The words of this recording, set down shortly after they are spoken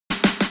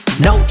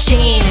No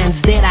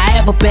chance that I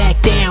ever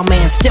back down,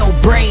 man. Still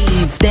brave.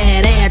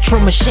 That Astro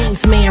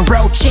Machines, man.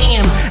 Roach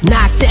him.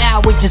 Knocked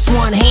out with just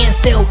one hand.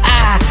 Still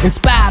I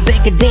inspire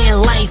bigger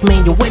than life,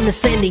 man. You're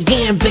witnessing the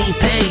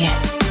MVP.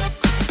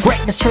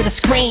 Greatness to the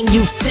screen,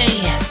 you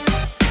see.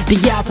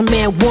 The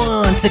ultimate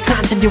one to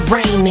continue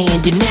reigning.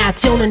 You're now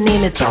tuning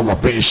in to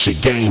Television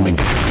Gaming.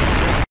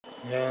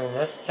 Yo,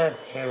 what's up,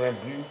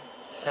 Caribou?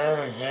 How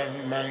is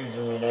everybody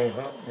doing? I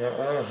hope you're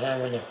all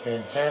having a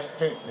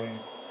fantastic week.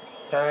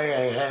 Sorry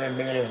I haven't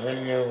made a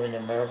video in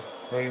about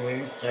 3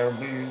 weeks. I'll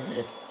be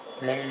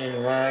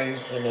explaining why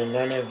in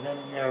another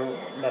video.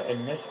 But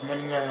in this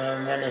video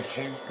I'm gonna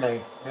take my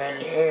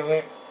friend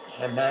Eric.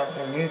 About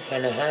a week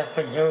and a half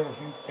ago,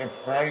 he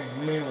surprised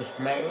me with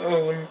my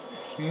own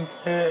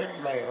t-shirt,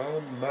 my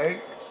own merch.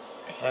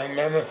 I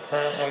never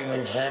thought I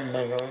would have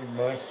my own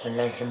merch in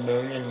like a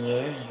million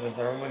years. It's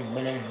always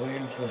been a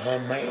dream to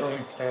have my own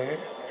shirt,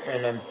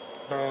 and I'm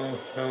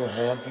so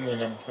happy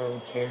and I'm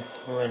so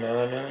thankful and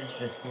honored.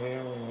 It's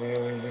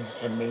really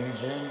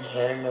amazing. I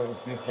don't know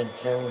if you can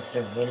tell with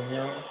the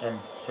video. I'm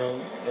so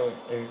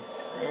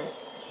thankful.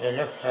 It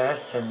looks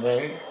awesome,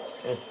 right?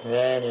 It's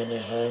red and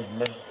it has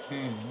my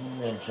TV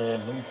and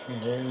Television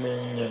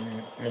Gaming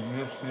and the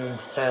YouTube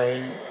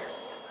sign.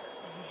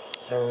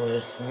 So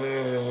it's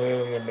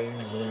really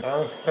amazing.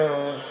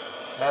 Also,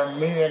 how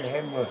me and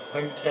him were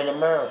thinking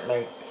about,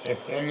 like,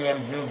 if any of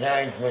you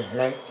guys would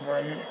like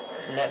one,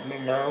 let me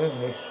know.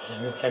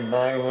 You can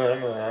buy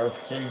one or I'll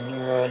send you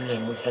one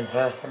and we can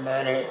talk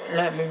about it.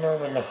 Let me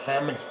know in the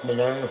comments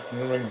below if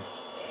you would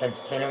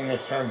consider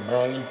yourself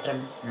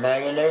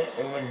buying it.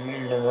 It would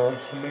mean the world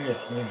to me if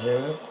you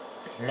do.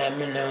 Let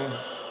me know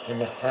in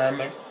the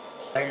comments.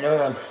 I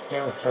know I'm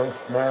still so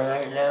small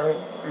right now,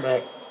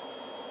 but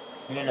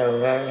you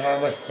know, I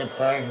was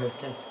surprised with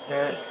this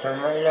shirt, so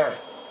why not?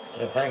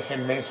 If I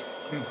can make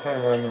people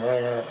one,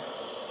 why not?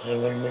 It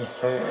would be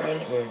so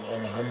honored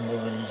and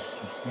humbling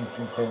to see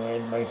people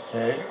wearing my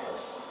shirt.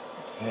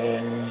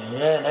 And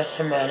yeah, that's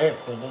about it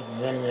for this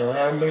video.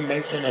 I'll be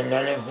making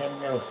another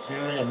video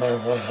soon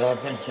about what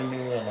happened to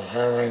me and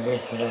how I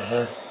went to the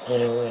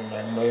hospital and the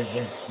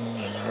emergency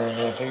and all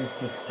that. Thank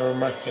you so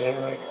much,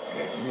 Eric.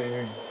 It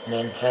means the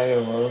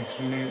entire world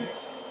to me.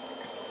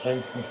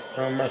 Thank you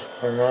so much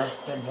for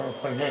watching. Don't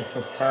forget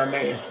to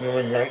comment if you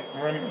would like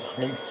one.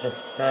 Please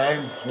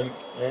subscribe, please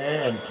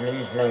share, and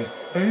please like.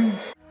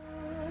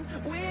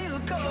 We'll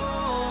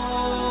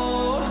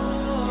go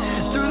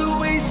through the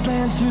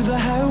wastelands, through the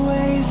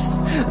highways,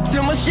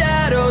 till my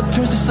shadow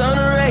turns to sun